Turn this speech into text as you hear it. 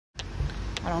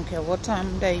I don't care what time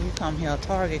of day you come here,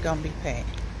 Target gonna be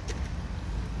packed.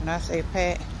 When I say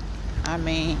packed, I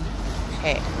mean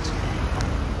packed.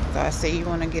 So I see you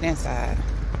wanna get inside.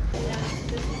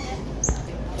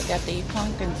 They got these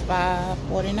pumpkins,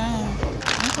 $5.49.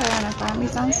 Okay, and I found me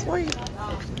something sweet.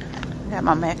 Got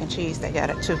my mac and cheese, they got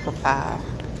it 2 for $5.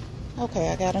 Okay,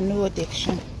 I got a new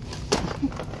addiction.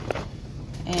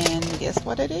 And guess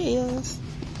what it is?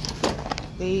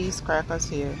 These crackers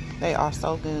here. They are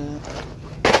so good.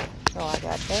 So I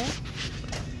got that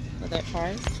for that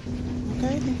price.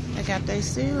 Okay, they got their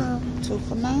syrup, 2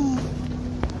 for $9.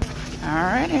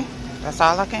 Alrighty, that's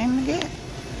all I came to get.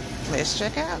 Let's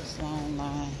check out this long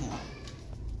line here.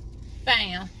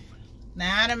 Bam.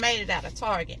 Now I done made it out of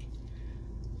Target.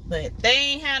 But they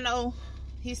ain't had no,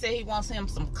 he said he wants him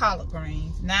some collard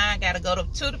greens. Now I gotta go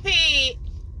to the pig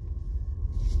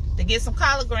to get some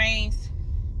collard greens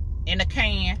in a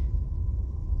can.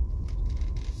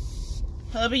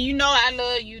 Hubby, you know I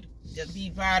love you to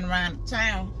be riding around the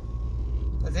town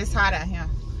because it's hot out here.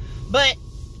 But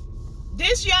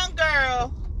this young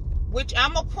girl, which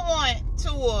I'm going to point to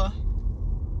her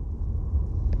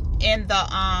in the,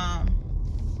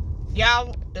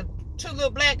 y'all, the 2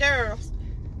 little black girls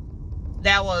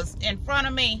that was in front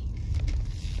of me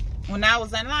when I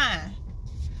was in line.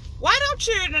 Why them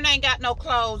children ain't got no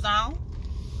clothes on?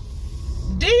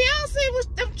 Do y'all see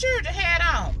what them children had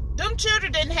on? Them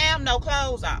children didn't have no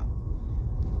clothes on.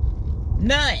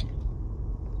 None.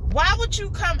 Why would you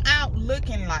come out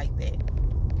looking like that?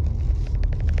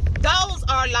 Those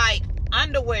are like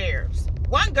underwears.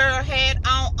 One girl had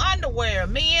on underwear,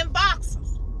 me in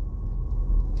boxers.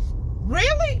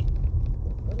 Really?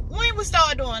 When we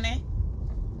start doing that?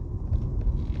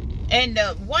 And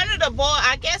one of the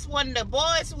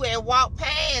boys who had walked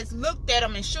past looked at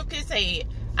him and shook his head.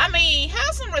 I mean,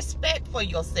 have some respect for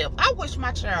yourself. I wish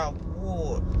my child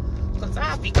would. Because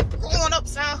I'll be going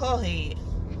upside her head.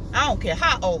 I don't care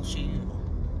how old she is.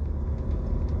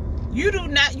 You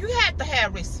have to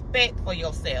have respect for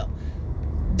yourself.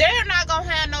 They're not going to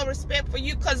have no respect for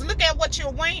you because look at what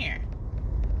you're wearing.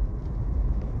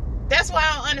 That's why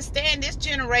I don't understand this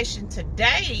generation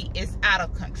today is out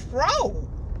of control.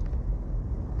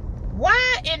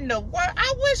 Why in the world?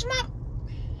 I wish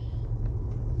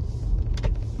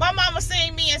my mama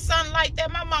seen me in something like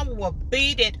that. My mama would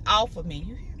beat it off of me.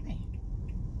 You hear me?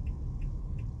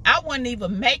 I wouldn't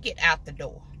even make it out the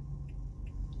door.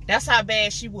 That's how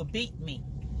bad she would beat me.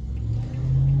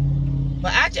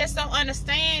 But I just don't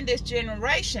understand this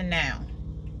generation now.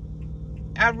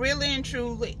 I really and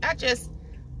truly,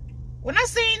 when I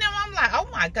seen them, I'm like, oh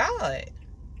my God.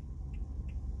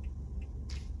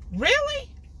 Really?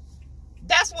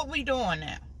 That's what we doing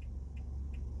now.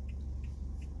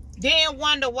 Then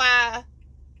wonder why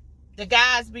the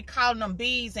guys be calling them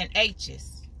B's and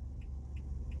H's.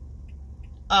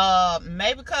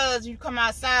 Maybe because you come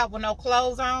outside with no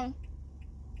clothes on.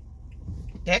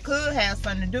 That could have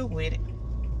something to do with it.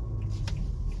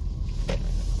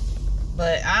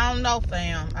 But I don't know,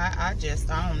 fam. I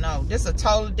don't know. This is a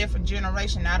totally different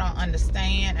generation I don't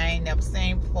understand. I ain't never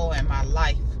seen before in my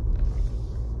life.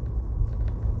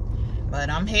 But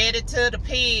I'm headed to the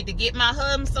pig to get my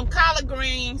husband some collard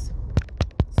greens,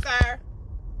 sir.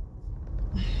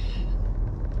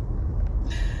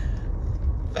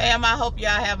 Fam, I hope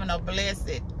y'all having a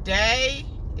blessed day.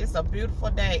 It's a beautiful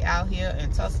day out here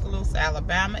in Tuscaloosa,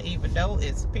 Alabama, even though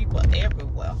it's people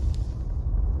everywhere.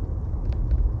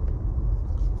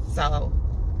 So,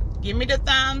 give me the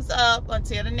thumbs up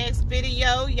until the next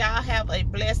video. Y'all have a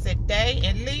blessed day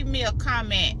and leave me a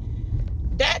comment.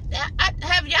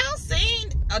 Have y'all seen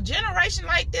a generation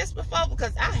like this before?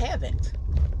 Because I haven't.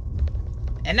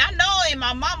 And I know in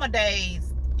my mama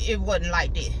days, it wasn't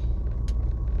like this.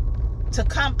 To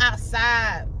come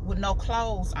outside with no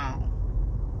clothes on.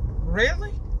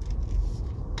 Really?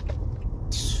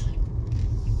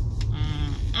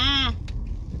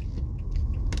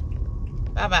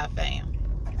 Bye-bye,